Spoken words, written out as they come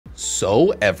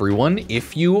So everyone,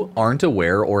 if you aren't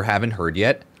aware or haven't heard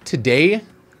yet, today, a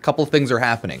couple things are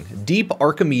happening. Deep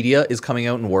Archimedea is coming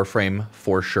out in Warframe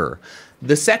for sure.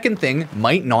 The second thing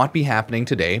might not be happening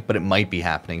today, but it might be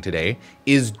happening today,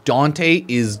 is Dante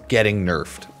is getting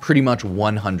nerfed, pretty much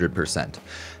 100%.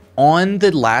 On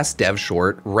the last dev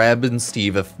short, Reb and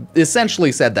Steve have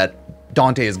essentially said that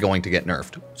Dante is going to get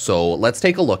nerfed. So let's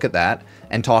take a look at that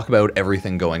and talk about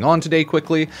everything going on today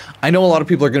quickly. I know a lot of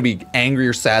people are going to be angry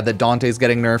or sad that Dante's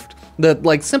getting nerfed.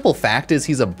 The simple fact is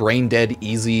he's a brain dead,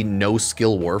 easy, no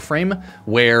skill Warframe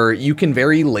where you can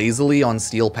very lazily on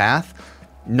Steel Path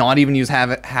not even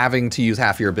having to use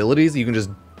half your abilities. You can just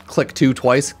click 2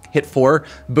 twice, hit 4,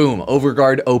 boom,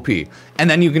 Overguard OP. And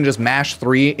then you can just mash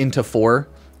 3 into 4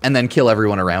 and then kill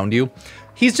everyone around you.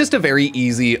 He's just a very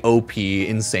easy, OP,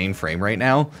 insane frame right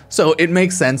now. So it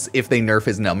makes sense if they nerf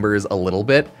his numbers a little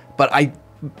bit, but I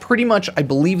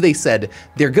believe they said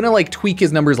they're gonna like tweak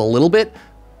his numbers a little bit,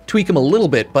 tweak him a little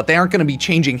bit, but they aren't gonna be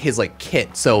changing his like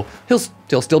kit. So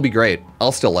he'll still be great.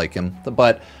 I'll still like him,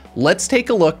 but let's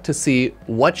take a look to see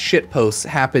what shitposts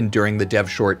happened during the dev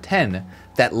short 10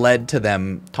 that led to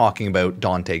them talking about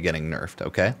Dante getting nerfed,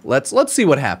 okay? Let's see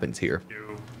what happens here.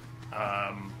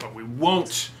 But we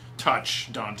won't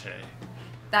touch Dante.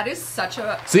 That is such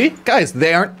a See, guys,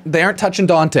 they aren't touching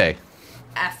Dante.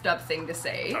 effed up thing to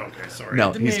say. Okay, sorry.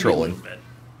 No, Maybe he's trolling. a little bit.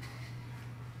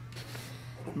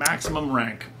 Maximum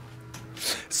rank.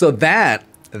 So that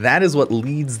is what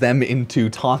leads them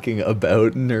into talking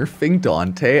about nerfing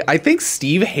Dante. I think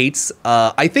Steve hates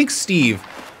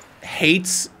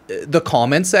the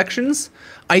comment sections.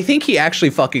 I think he actually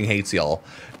fucking hates y'all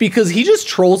because he just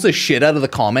trolls the shit out of the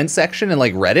comment section and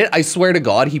like Reddit. I swear to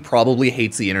God, he probably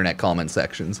hates the internet comment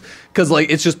sections because like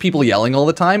it's just people yelling all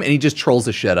the time and he just trolls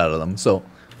the shit out of them. So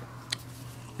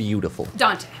beautiful.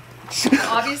 Dante.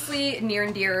 Obviously near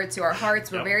and dear to our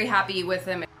hearts. We're very happy with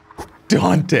him.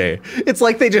 Dante. It's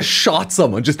like they just shot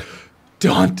someone. Just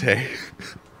Dante.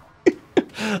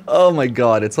 Oh my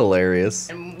God, it's hilarious.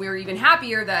 And we're even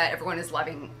happier that everyone is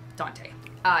loving Dante.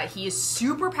 He is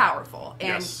super powerful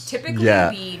and typically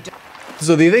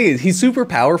So the thing is, he's super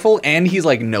powerful and he's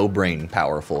like no brain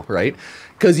powerful, right?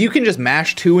 Because you can just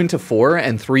mash 2 into 4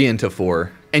 and 3 into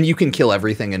 4 and you can kill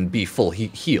everything and be full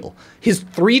heal. His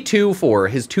 3-2-4,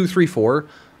 his 2-3-4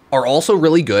 are also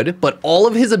really good, but all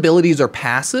of his abilities are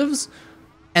passives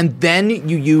and then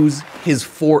you use his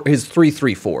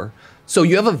 3-3-4. So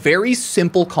you have a very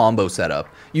simple combo setup.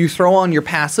 You throw on your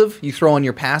passive, you throw on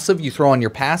your passive, you throw on your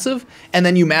passive, and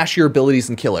then you mash your abilities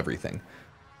and kill everything.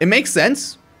 It makes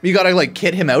sense. You gotta like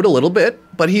kit him out a little bit,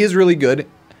 but he is really good.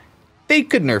 They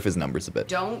could nerf his numbers a bit.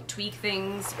 Don't tweak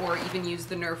things or even use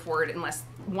the nerf word unless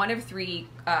one of 3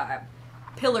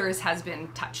 pillars has been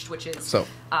touched, which is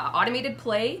automated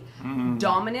play,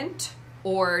 dominant,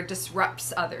 or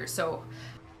disrupts others. So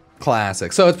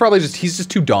classic. So it's probably just he's just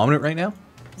too dominant right now.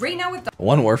 Right now with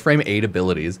one Warframe, 8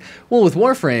 abilities. Well, with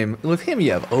Warframe, with him,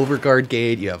 you have Overguard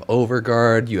Gate, you have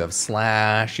Overguard, you have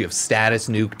Slash, you have Status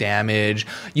Nuke damage.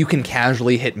 You can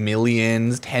casually hit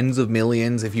millions, tens of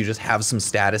millions if you just have some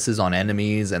statuses on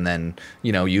enemies and then,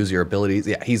 you know, use your abilities.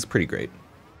 Yeah, he's pretty great.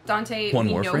 Dante, one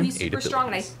we Warframe, know he's 8 super strong,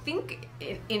 and I abilities. think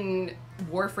in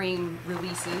Warframe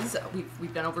releases,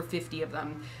 we've done over 50 of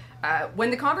them. When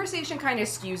the conversation kind of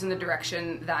skews in the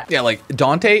direction that... Yeah, like,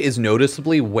 Dante is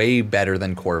noticeably way better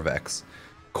than Corvex.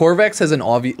 Corvex has an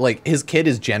obvious... Like, his kit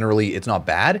is generally... It's not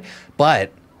bad,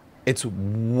 but it's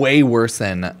way worse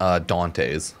than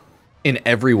Dante's in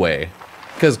every way.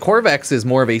 Because Corvex is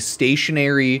more of a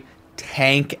stationary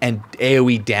tank and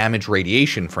AoE damage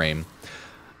radiation frame.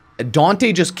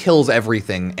 Dante just kills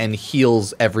everything and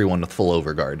heals everyone with full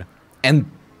Overguard. And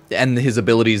his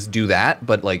abilities do that,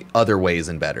 but like other ways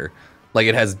and better. Like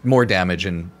it has more damage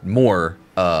and more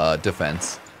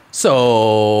defense.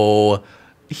 So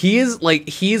he's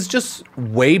just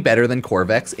way better than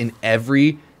Corvex in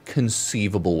every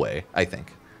conceivable way, I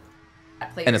think.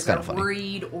 And it's kind of funny.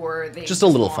 Worried or they just a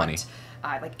little funny.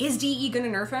 Like, is DE gonna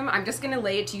nerf him? I'm just gonna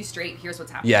lay it to you straight. Here's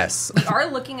what's happening. Yes. We are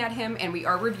looking at him and we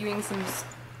are reviewing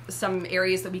some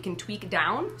areas that we can tweak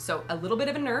down, so a little bit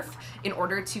of a nerf in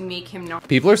order to make him not...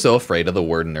 People are so afraid of the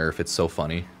word nerf, it's so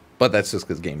funny. But that's just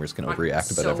because gamers can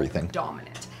overreact about everything.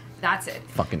 Dominant. That's it.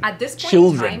 Fucking at this point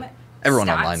children. In time, everyone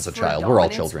online's a child. We're all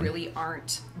children. Really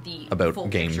aren't the about full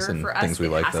games and for us. things we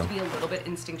like, though. It has to be a little bit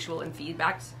instinctual and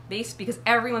feedback based because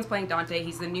everyone's playing Dante.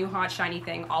 He's the new hot shiny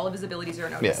thing. All of his abilities are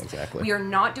noticed. Yeah, exactly. We are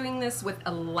not doing this with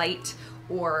a light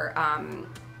or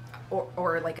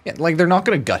like... Yeah, like they're not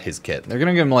going to gut his kit. They're going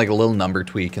to give him like a little number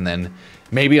tweak and then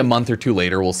maybe a month or 2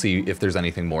 later we'll see if there's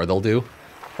anything more they'll do.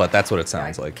 but that's what it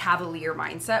sounds like. Cavalier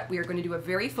mindset. We are going to do a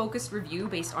very focused review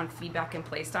based on feedback and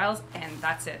playstyles, and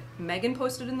that's it. Megan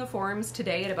posted in the forums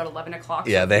today at about 11 o'clock.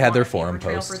 Yeah, so they had their forum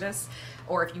post post. for this,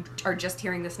 or if you are just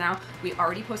hearing this now, we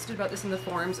already posted about this in the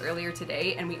forums earlier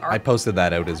today, and I posted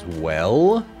that out as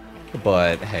well,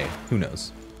 but hey, who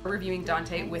knows? Reviewing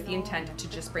Dante with the intent to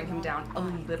just bring him down a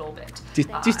little bit.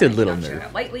 Just a little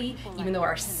nerf. Lightly, even though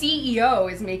our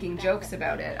CEO is making jokes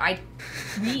about it.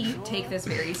 We take this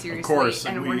very seriously, of course,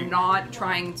 and we're not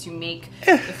trying to make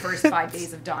the first 5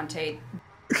 days of Dante.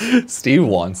 Steve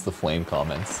wants the flame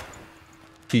comments.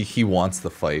 He wants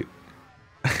the fight.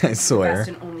 I swear. Best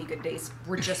and only good days.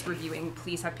 We're just reviewing.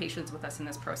 Please have patience with us in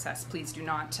this process. Please do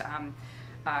not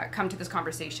come to this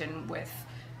conversation with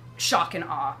shock and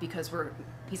awe, because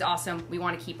he's awesome. We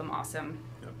want to keep him awesome.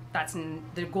 Yep.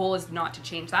 The goal is not to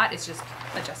change that. It's just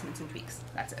adjustments and tweaks.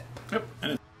 That's it. Yep.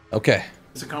 And okay.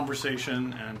 It's a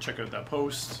conversation, and check out that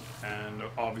post. And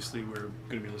obviously, we're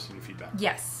going to be listening to feedback.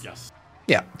 Yes. Yes.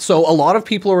 Yeah. So a lot of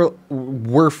people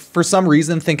were for some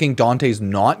reason thinking Dante's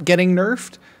not getting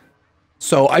nerfed.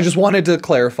 So I just wanted to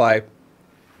clarify.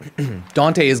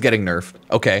 Dante is getting nerfed.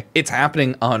 Okay. It's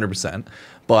happening 100%.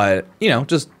 But,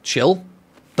 just chill.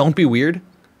 Don't be weird.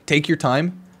 Take your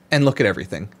time and look at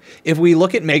everything. If we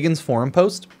look at Megan's forum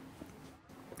post,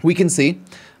 we can see,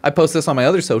 I post this on my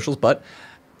other socials, but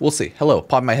we'll see. Hello,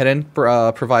 pop my head in,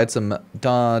 provide some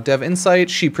dev insight.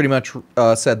 She pretty much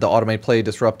said the automate play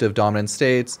disruptive dominant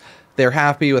states. They're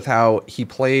happy with how he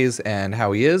plays and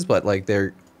how he is, but like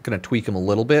they're going to tweak him a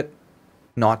little bit.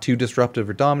 Not too disruptive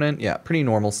or dominant. Yeah, pretty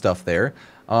normal stuff there.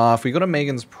 If we go to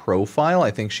Megan's profile,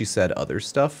 I think she said other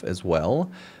stuff as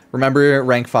well. Remember,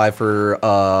 rank 5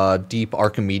 for Deep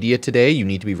Archimedea today. You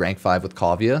need to be rank 5 with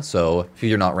Kavya. So if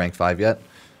you're not rank 5 yet,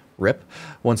 rip.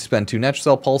 Once you spend 2 Netr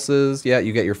Cell pulses, yeah,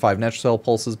 you get your 5 Netr Cell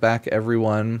pulses back,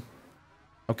 everyone.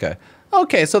 Okay.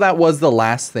 Okay, so that was the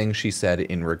last thing she said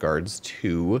in regards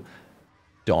to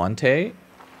Dante.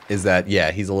 Is that,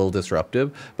 yeah, he's a little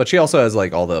disruptive. But she also has,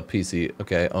 like, all the PC.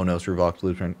 Okay, Onos, Ruvox,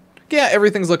 Blueprint. Yeah,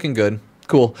 everything's looking good.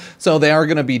 Cool. So they are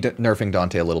going to be nerfing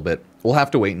Dante a little bit. We'll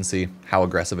have to wait and see how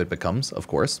aggressive it becomes, of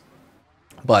course.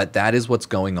 But that is what's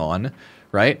going on,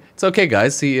 right? It's okay,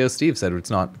 guys. CEO Steve said it's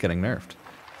not getting nerfed.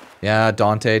 Yeah,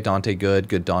 Dante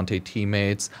good Dante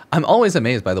teammates. I'm always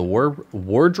amazed by the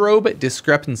wardrobe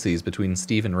discrepancies between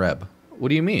Steve and Reb. What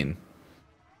do you mean?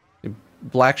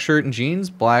 Black shirt and jeans?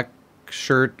 Black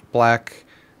shirt, black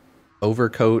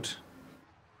overcoat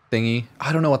thingy?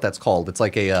 I don't know what that's called. It's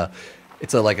like a...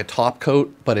 It's like a top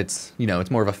coat, but it's, it's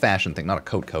more of a fashion thing, not a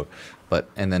coat. But,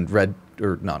 and then red,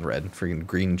 or not red, freaking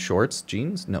green shorts,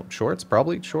 jeans? No, shorts,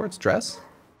 probably shorts, dress?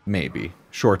 Maybe.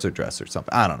 Shorts or dress or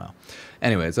something. I don't know.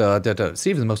 Anyways,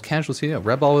 Steve is the most casual CEO.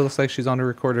 Reb always looks like she's on to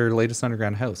record her latest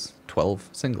underground house.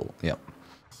 12 single. Yep.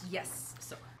 Yes.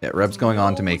 So. Yeah, Reb's going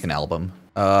on to make an album.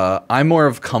 I'm more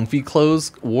of comfy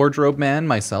clothes wardrobe man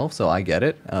myself, so I get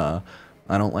it.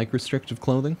 I don't like restrictive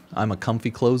clothing. I'm a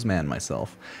comfy clothes man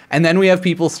myself. And then we have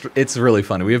people, it's really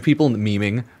funny. We have people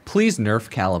memeing, please nerf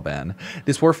Caliban.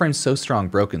 This Warframe's so strong,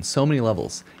 broken, so many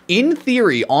levels. In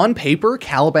theory, on paper,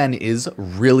 Caliban is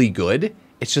really good.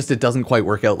 It's just it doesn't quite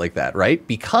work out like that, right?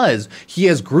 Because he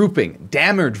has grouping,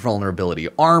 damage vulnerability,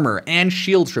 armor, and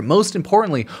shield strip. Most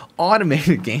importantly,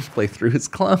 automated gameplay through his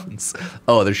clones.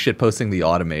 Oh, they're shitposting the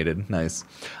automated. Nice.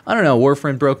 I don't know,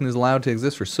 Warframe Broken is allowed to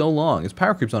exist for so long. His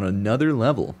power creep's on another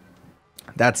level.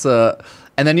 That's and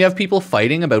then you have people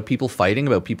fighting about people fighting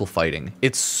about people fighting.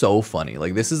 It's so funny.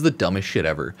 Like, this is the dumbest shit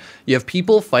ever. You have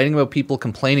people fighting about people,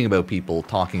 complaining about people,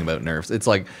 talking about nerfs. It's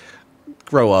like,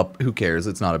 grow up, who cares?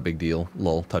 It's not a big deal.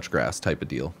 Lol, touch grass type of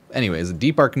deal. Anyways, a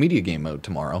Deep Archimedea game mode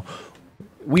tomorrow.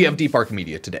 We have Deep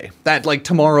Archimedea today. That, like,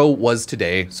 tomorrow was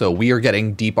today, so we are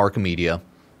getting Deep Archimedea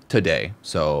today.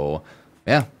 So,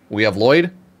 yeah, we have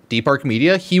Lloyd, Deep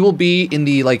Archimedea. He will be in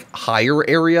the, like, higher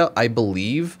area, I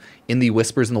believe, in the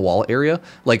Whispers in the Wall area,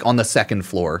 like on the second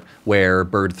floor where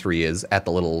Bird 3 is at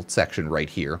the little section right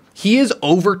here. He is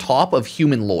over top of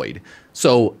Human Lloyd.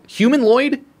 So, Human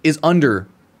Lloyd is under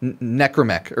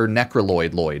Necromech or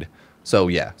Necroloid Lloyd. So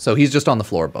yeah, so he's just on the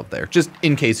floor above there, just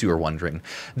in case you were wondering.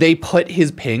 They put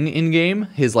his ping in game,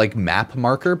 his like map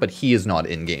marker, but he is not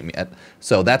in game yet.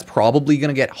 So that's probably going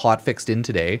to get hotfixed in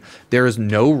today. There is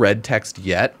no red text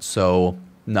yet, so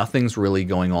nothing's really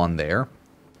going on there.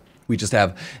 We just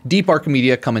have Deep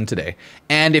Archimedea coming today.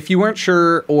 And if you weren't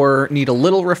sure or need a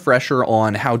little refresher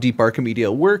on how Deep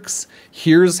Archimedea works,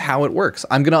 here's how it works.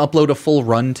 I'm going to upload a full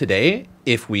run today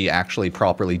if we actually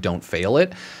properly don't fail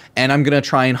it. And I'm going to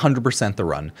try and 100% the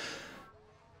run.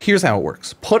 Here's how it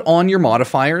works. Put on your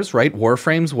modifiers, right?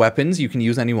 Warframe's weapons, you can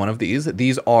use any one of these.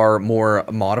 These are more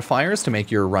modifiers to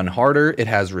make your run harder. It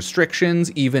has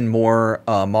restrictions, even more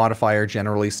modifier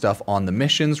generally stuff on the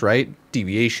missions, right?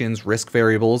 Deviations, risk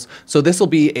variables. So this will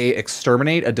be a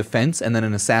exterminate, a defense, and then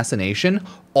an assassination,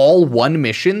 all one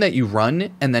mission that you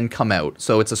run and then come out.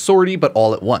 So it's a sortie, but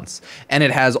all at once. And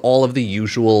it has all of the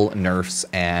usual nerfs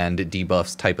and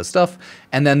debuffs type of stuff.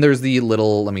 And then there's the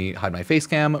little, let me hide my face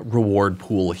cam, reward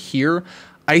pool here.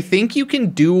 I think you can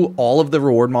do all of the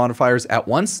reward modifiers at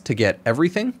once to get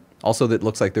everything. Also, that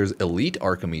looks like there's Elite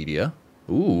Archimedea.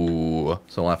 Ooh,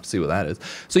 so we'll have to see what that is.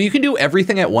 So you can do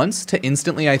everything at once to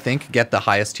instantly, I think, get the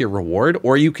highest tier reward,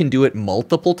 or you can do it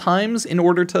multiple times in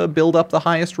order to build up the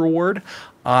highest reward,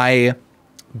 I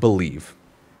believe.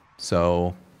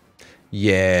 So,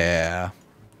 yeah.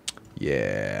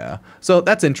 So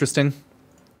that's interesting.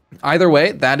 Either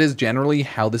way, that is generally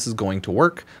how this is going to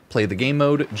work. Play the game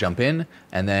mode, jump in,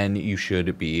 and then you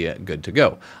should be good to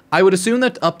go. I would assume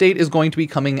that update is going to be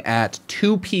coming at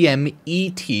 2 p.m.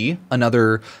 ET,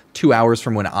 another 2 hours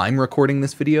from when I'm recording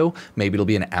this video. Maybe it'll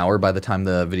be an hour by the time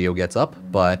the video gets up,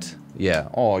 but yeah.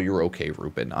 Oh, you're okay,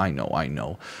 Ruben. I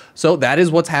know. So that is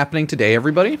what's happening today,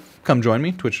 everybody. Come join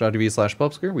me,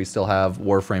 twitch.tv/Pupsker. We still have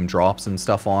Warframe drops and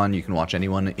stuff on. You can watch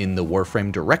anyone in the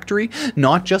Warframe directory,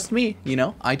 not just me. You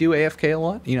know, I do AFK a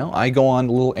lot. You know, I go on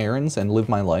little errands and live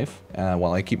my life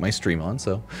while I keep my stream on.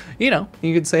 So, you know,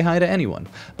 you could say hi to anyone.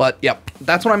 But yep,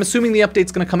 that's what I'm assuming the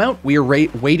update's going to come out. We are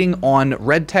waiting on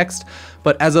red text.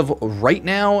 But as of right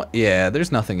now, yeah,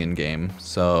 there's nothing in game.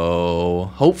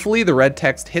 So hopefully the red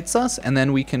text hits us and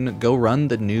then we can go run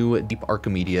the new Deep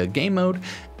Archimedea game mode.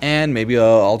 And maybe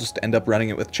I'll just end up running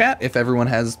it with chat if everyone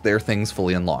has their things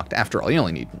fully unlocked. After all, you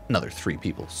only need another 3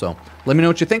 people. So let me know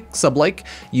what you think. Sub-like,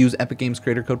 use Epic Games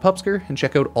creator code Pupsker, and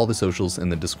check out all the socials in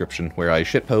the description where I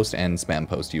shitpost and spam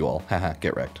post you all. Haha,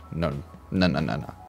 get wrecked. No.